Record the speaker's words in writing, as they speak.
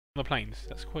the plains.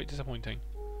 That's quite disappointing.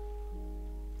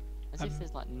 As if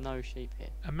there's like no sheep here.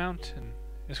 A mountain.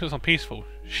 It's because I'm peaceful.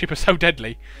 Sheep are so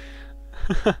deadly.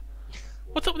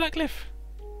 What's up with that cliff?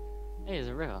 Hey, there's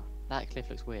a river. That cliff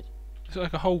looks weird. It's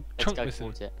like a whole Let's chunk go missing.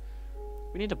 towards it.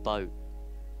 We need a boat.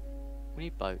 We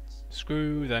need boats.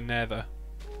 Screw the nether.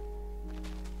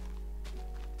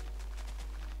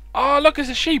 Oh, look, it's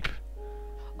a sheep!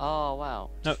 Oh wow.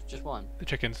 No. Just one. The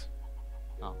chickens.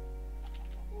 Oh.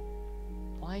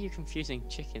 Why are you confusing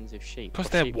chickens with sheep? Because Or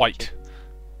they're sheep with white. chickens?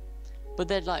 But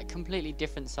they're like completely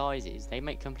different sizes. They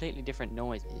make completely different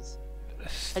noises.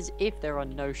 As if there are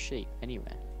no sheep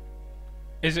anywhere.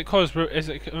 Is it cause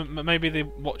maybe the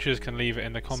watchers can leave it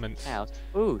in the comments? Cows.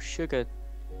 Ooh, sugar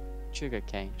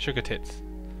cane. Sugar tits.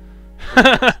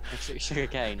 Sugar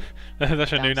cane.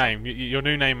 That's your new Damn name. Your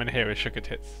new name in here is Sugar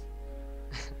Tits.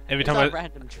 Every There's time a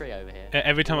random tree over here.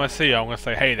 every time I see you, I'm gonna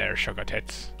say, "Hey there, Sugar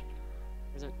Tits."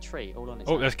 There's a tree all on its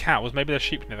Oh, own. there's cows. Maybe there's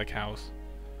sheep near the cows.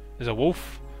 There's a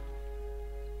wolf.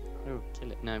 Oh,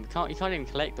 kill it. No, we can't. You can't even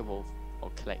collect the wolf. Or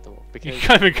collect the wolf. You Because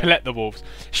can't even collect the wolves.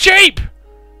 Sheep!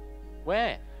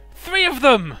 Where? 3 of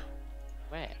them!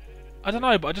 Where? I don't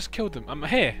know, but I just killed them. I'm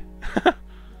here. That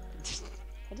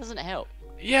doesn't help.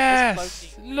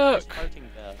 Yes! There's Look! floating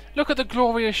dirt. Look at the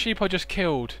glorious sheep I just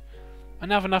killed.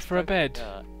 And have enough for a Floating bed.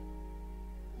 dirt.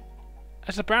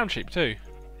 There's a brown sheep too.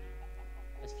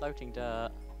 There's floating dirt.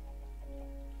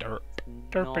 Derp.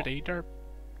 Not- Derpity derp.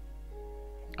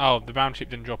 Oh, the brown sheep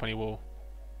didn't drop any wool.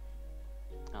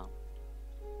 Oh.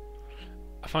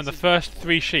 I found the This is first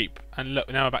 3 sheep, and look,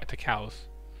 now we're back to cows.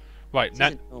 Right, This now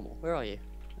isn't normal. Where are you?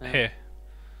 here.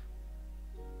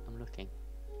 I'm looking.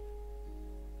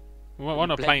 We're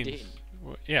on a blend plains.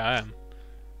 Yeah, I am.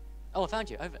 Oh, I found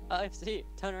you. Over. I see you.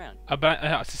 Turn around.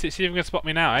 See if you can spot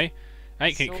me now, eh?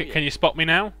 Hey, Saw you. can you spot me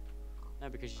now? No,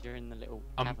 because you're in the little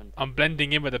cavern. I'm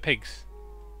blending in with the pigs.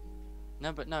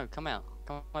 No, but no. Come out.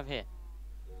 Come over here.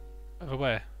 Over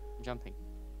where? I'm jumping.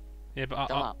 Yeah, but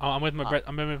Go up. I'm with my Up.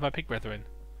 I'm with my pig brethren.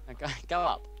 No, go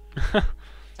up.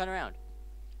 Turn around.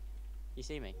 You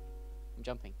see me? I'm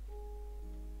jumping.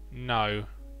 No,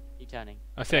 Keep turning.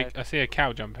 I see Go. I see a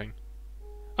cow jumping.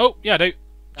 Oh yeah, I do. Over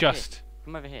Just. here.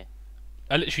 Come over here.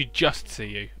 I literally just see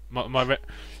you.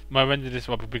 My render this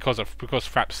because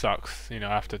Frap sucks. You know,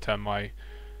 I have to turn my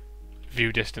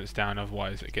view distance down,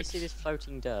 otherwise it You gets. see this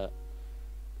floating dirt?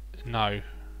 No.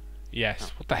 Yes.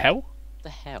 Oh. What the hell? What the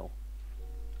hell?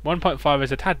 1.5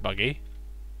 is a tad buggy.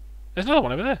 There's another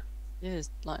one over there. Yeah, it's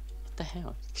like, what the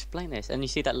hell? Explain this. And you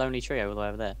see that lonely tree all the way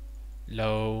over there?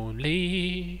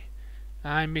 Lonely,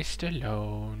 I'm Mr.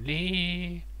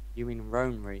 Lonely. You mean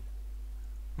Romery?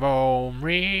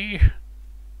 Romry,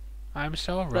 I'm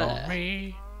so There.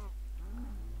 Romry.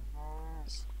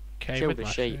 Okay, Kill with the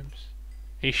sheep. mushrooms.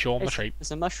 He's shorn the sheep. There's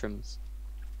some mushrooms.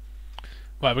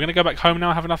 Right, we're gonna go back home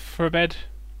now. Have enough for a bed.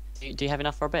 Do you have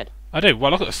enough for a bed? I do.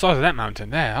 Well, look at the size of that mountain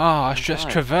there. Ah, let's just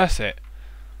Right. traverse it.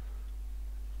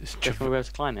 This Do you reckon we'll be able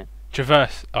to climb it?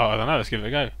 traverse. Oh, I don't know. Let's give it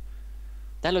a go.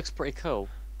 That looks pretty cool.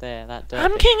 There, that dirt.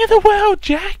 I'm bit. king of the world,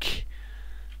 Jack.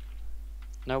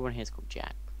 No one here is called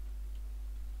Jack.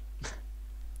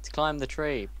 Let's climb the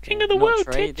tree. King of the Not world,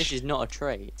 tree. Titch. This is not a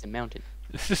tree. It's a mountain.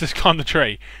 This is climb the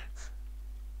tree.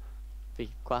 It'd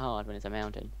be quite hard when it's a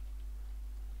mountain.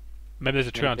 Maybe there's a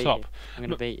I'm tree gonna on beat top. you. I'm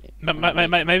gonna beat you. Ma- I'm ma- gonna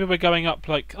ma- beat you. maybe we're going up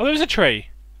like. Oh, there's a tree.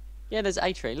 Yeah, there's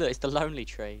a tree. Look, it's the lonely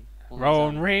tree. on its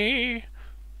own. Romry.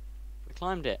 We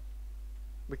climbed it.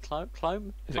 We climb.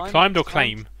 Is it climbed or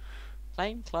claim?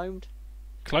 Climbed.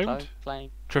 Climbed?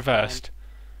 Claim. Traversed.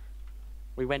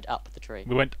 We went up the tree.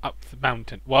 We went up the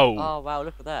mountain. Whoa. Oh wow!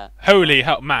 Look at that. Holy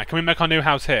hell, Matt, can we make our new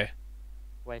house here?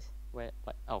 Wait.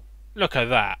 Oh. Look at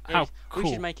that. Yeah, How We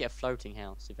cool. should make it a floating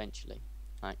house eventually.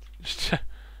 Like.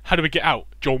 How do we get out?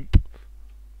 Jump.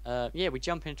 Yeah, we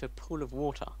jump into a pool of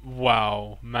water.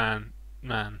 Wow, man.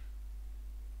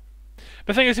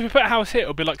 The thing is, if we put a house here,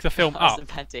 it'll be like the film I Up. was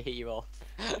about to hit you off.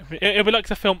 It'll be like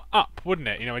the film Up, wouldn't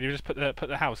it? You know, when you just put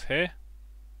the house here.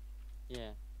 Yeah.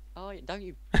 Oh, don't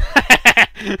you?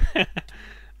 I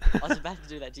was about to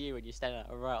do that to you when you stand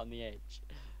right on the edge.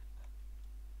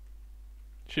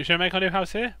 Should we make our new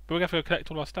house here? But we're going to have to go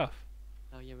collect all our stuff.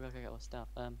 Oh yeah, we're gonna get all stuff.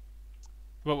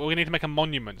 Well, we need to make a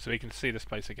monument so we can see this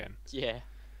place again. Yeah.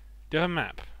 Do you have a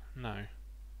map? No.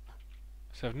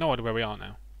 So I have no idea where we are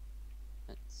now.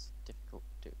 That's difficult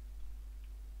to do.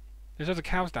 There's loads of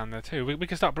cows down there too. We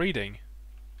can start breeding.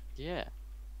 Yeah.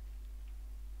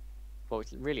 Well,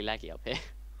 it's really laggy up here.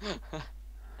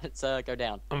 Let's go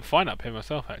down. I'm fine up here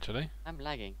myself, actually. I'm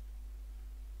lagging.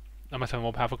 I must have a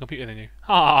more powerful computer than you.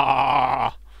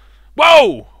 Ah!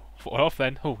 Whoa! Fall off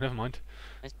then. Oh, never mind.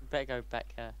 Let's better go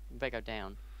back. Better go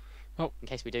down. Well, in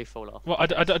case we do fall off. well, I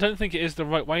don't think it is the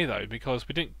right way though, because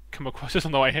we didn't come across this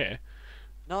on the way here.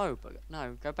 No, but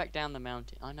no, go back down the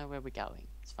mountain. I know where we're going.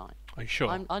 It's fine. Are you sure?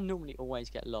 I normally always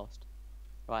get lost.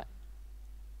 Right.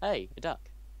 Hey, a duck.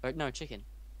 Or, no, chicken.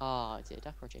 Ah, is it a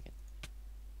duck or a chicken?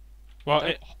 Well, Don't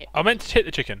hit I meant to hit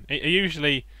the chicken. It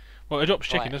usually, well, it drops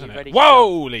chicken, Right, are doesn't you it? ready to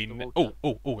Whoa! jump in the Oh,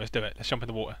 water? let's do it. Let's jump in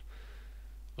the water.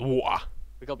 The water.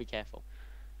 We gotta be careful.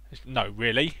 No,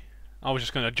 really? I was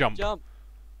just gonna jump. Jump!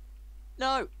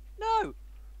 No! No!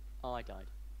 Oh, I died.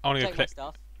 I'm gonna Take my click.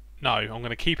 stuff. No, I'm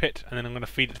gonna keep it and then I'm gonna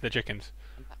feed it to the chickens.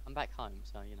 I'm back home,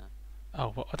 so you know.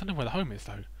 Oh, well, I don't know where the home is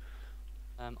though.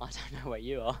 I don't know where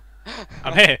you are.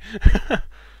 I'm here.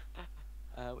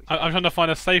 Which I'm way? trying to find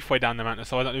a safe way down the mountain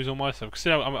so I don't lose all my stuff.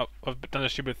 Because I've done a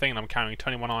stupid thing and I'm carrying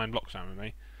 21 iron blocks down with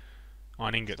me.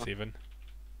 Iron ingots even.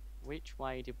 Which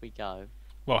way did we go?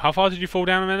 Well, how far did you fall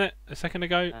down a second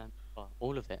ago? Well,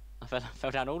 all of it. I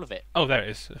fell down all of it. Oh, there it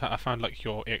is. I found like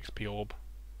your EXP orb.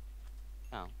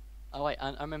 Oh wait,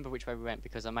 I remember which way we went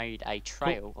because I made a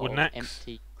trail wooden of axe.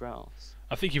 empty grass.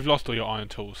 I think you've lost all your iron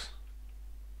tools.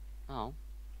 Oh.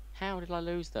 How did I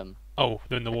lose them? Oh,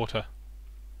 they're in the water.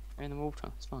 They're in the water.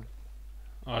 It's fine.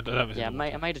 Oh, I don't know if it's Yeah, in the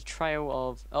water. I made a trail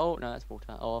of. Oh no, that's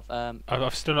water. Of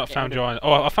I've still not yeah, found your iron.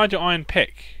 Oh, I found your iron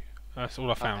pick. That's all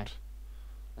I found. Okay.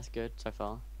 That's good so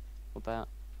far. What about?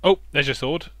 Oh, there's your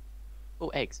sword. Oh,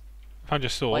 eggs. I found your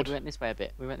Wait, sword. we went this way a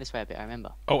bit. I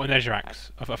remember. Oh, and there's your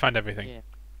axe. I found everything. Yeah.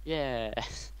 Yeah.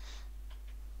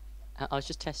 I was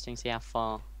just testing to see how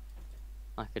far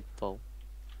I could fall.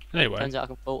 Anyway, Turns out I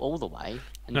can fall all the way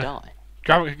and No.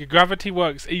 die. gravity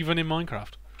works even in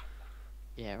Minecraft.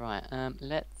 Yeah, right.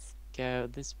 Let's go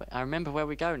this way. I remember where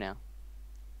we go now.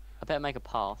 I better make a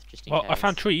path just in Well, case. I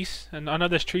found trees, and I know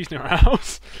there's trees near our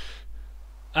house.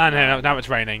 And now it's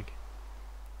raining.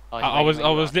 Oh, it's I raining was where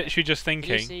you are. literally just Can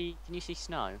you thinking. see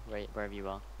snow wherever you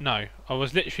are? No, I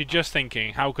was literally just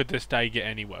thinking, how could this day get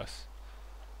any worse?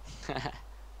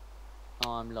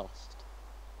 Oh, I'm lost.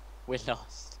 We're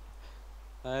lost.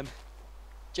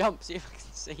 Jump, see if I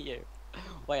can see you.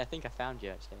 Wait, I think I found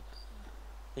you actually.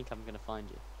 I think I'm gonna find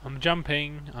you. I'm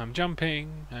jumping,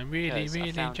 I'm really, Yes, I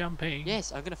really found- jumping.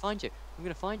 Yes, I'm gonna find you.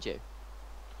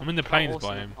 I'm in the How plains awesome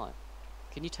biome. am I?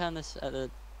 Can you turn this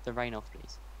the rain off,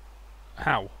 please?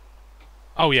 How?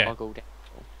 Oh yeah, Toggle down.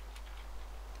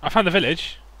 I found the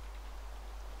village.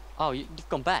 Oh, you've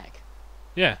gone back.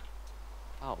 Yeah.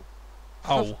 Oh.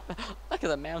 Oh, Look at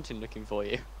the mountain looking for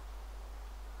you.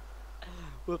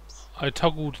 Whoops. I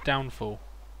toggled downfall.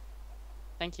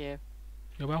 Thank you.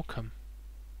 You're welcome.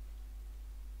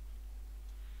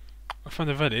 I found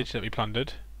the village that we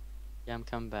plundered. Yeah, I'm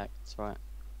coming back. That's right.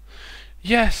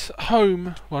 Yes,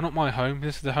 home. Well, not my home.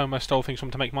 This is the home I stole things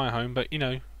from to make my home, but you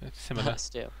know, it's similar.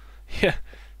 Still. Yeah.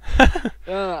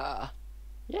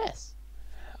 Yes.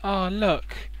 Oh,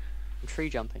 look. I'm tree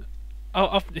jumping.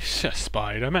 Oh, it's just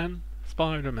Spider-Man.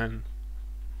 Spider-Man.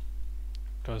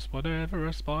 Does whatever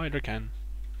a spider can.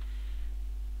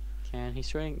 Can he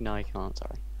swing? No, he can't.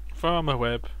 Sorry. From a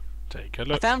web, take a I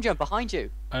look found you behind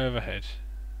you. overhead.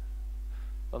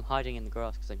 But I'm hiding in the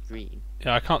grass because I'm green.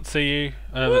 Yeah, I can't see you.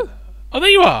 Woo! Oh, there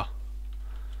you are.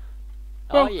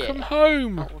 Oh Welcome yeah.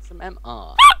 home. Awesome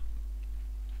MR.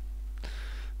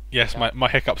 Yes, Yeah. my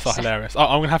hiccups are hilarious.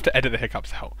 I'm gonna have to edit the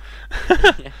hiccups out.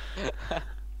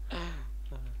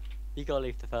 You gotta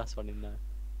leave the first one in there.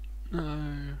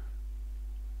 No.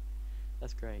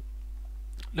 That's great.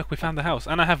 Look, we found the house,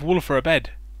 and I have wool for a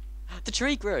bed. The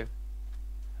tree grew.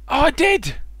 Oh, I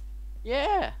did.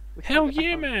 Yeah. We can Hell get back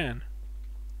yeah, on. man.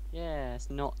 Yeah, let's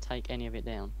not take any of it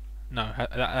down. No,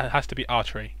 that has to be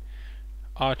archery.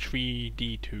 Archery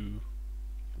D2.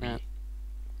 No.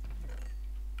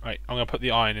 Right, I'm gonna put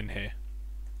the iron in here.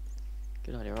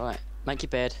 Good idea. Right. Make your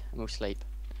bed and we'll sleep.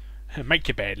 Make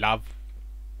your bed, love.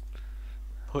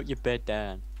 Put your bed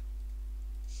down.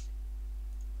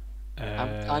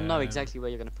 I know exactly where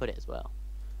you're gonna put it as well.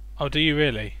 Oh, do you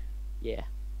really? Yeah.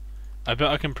 I bet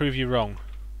I can prove you wrong.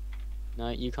 No,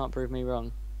 you can't prove me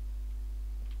wrong.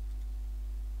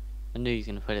 I knew you was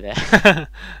gonna put it there.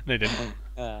 No, you didn't.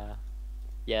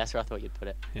 Yeah, that's where I thought you'd put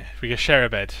it. Yeah, if we could share a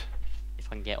bed. If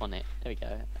I can get on it. There we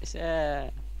go. It's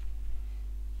that's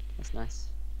nice.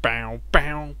 Bow,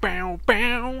 bow, bow,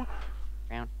 bow.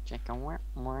 Round chicken.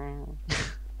 Wow.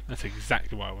 That's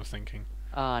exactly what I was thinking.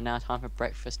 Ah, now time for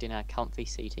breakfast in our comfy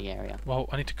seating area. Well,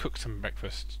 I need to cook some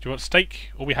breakfast. Do you want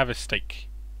steak? All we have is steak.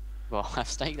 Well, have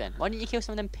steak then. Why didn't you kill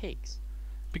some of them pigs?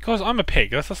 Because I'm a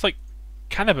pig. That's just like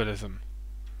cannibalism.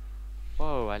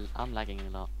 Whoa, I'm lagging a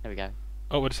lot. There we go.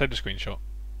 Oh, we'll just save the screenshot.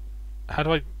 How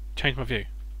do I change my view?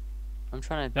 I'm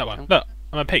trying to. That one. Look,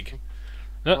 I'm a pig.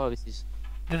 Look. Oh, this is.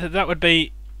 That would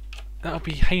be That would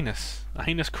be heinous. A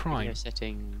heinous Video crime.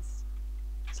 settings.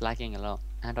 It's lagging a lot.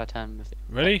 How do I turn the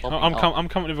Really? bobbing off? I'm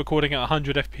currently recording at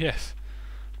 100 FPS.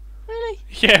 Really?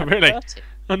 Yeah, really. 30?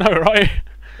 I know, right?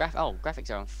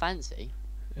 Graphics are on fancy.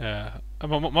 Yeah. My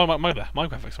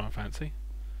graphics aren't fancy.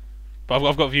 But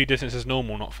I've got view distance as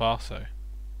normal, not far, so.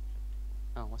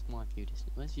 Oh, what's my view distance?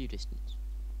 Where's view distance?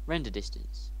 Render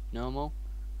distance. Normal.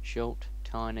 Short.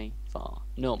 Tiny. Far.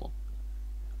 Normal.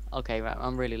 Okay, right.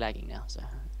 I'm really lagging now, so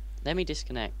let me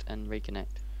disconnect and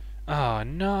reconnect. Oh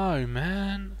no,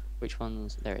 man. Which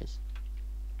ones? There is.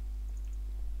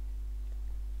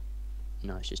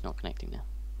 No, it's just not connecting now.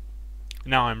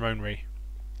 Now I'm Ronry.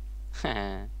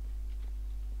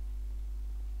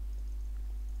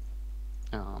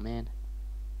 Oh man.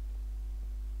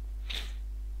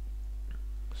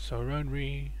 So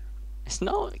Ronry. It's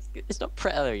not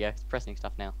there you go. It's pressing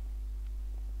stuff now.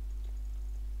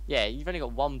 Yeah, you've only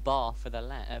got one bar for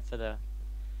the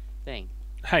thing.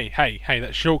 Hey,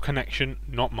 that's your connection,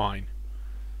 not mine.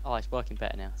 Oh, it's working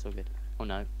better now. It's all good. Oh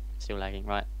no, still lagging.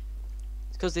 Right.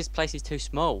 It's because this place is too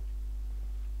small.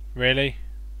 Really?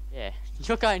 Yeah,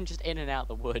 you're going just in and out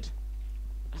the wood.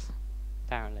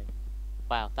 Apparently.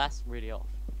 Wow, that's really off.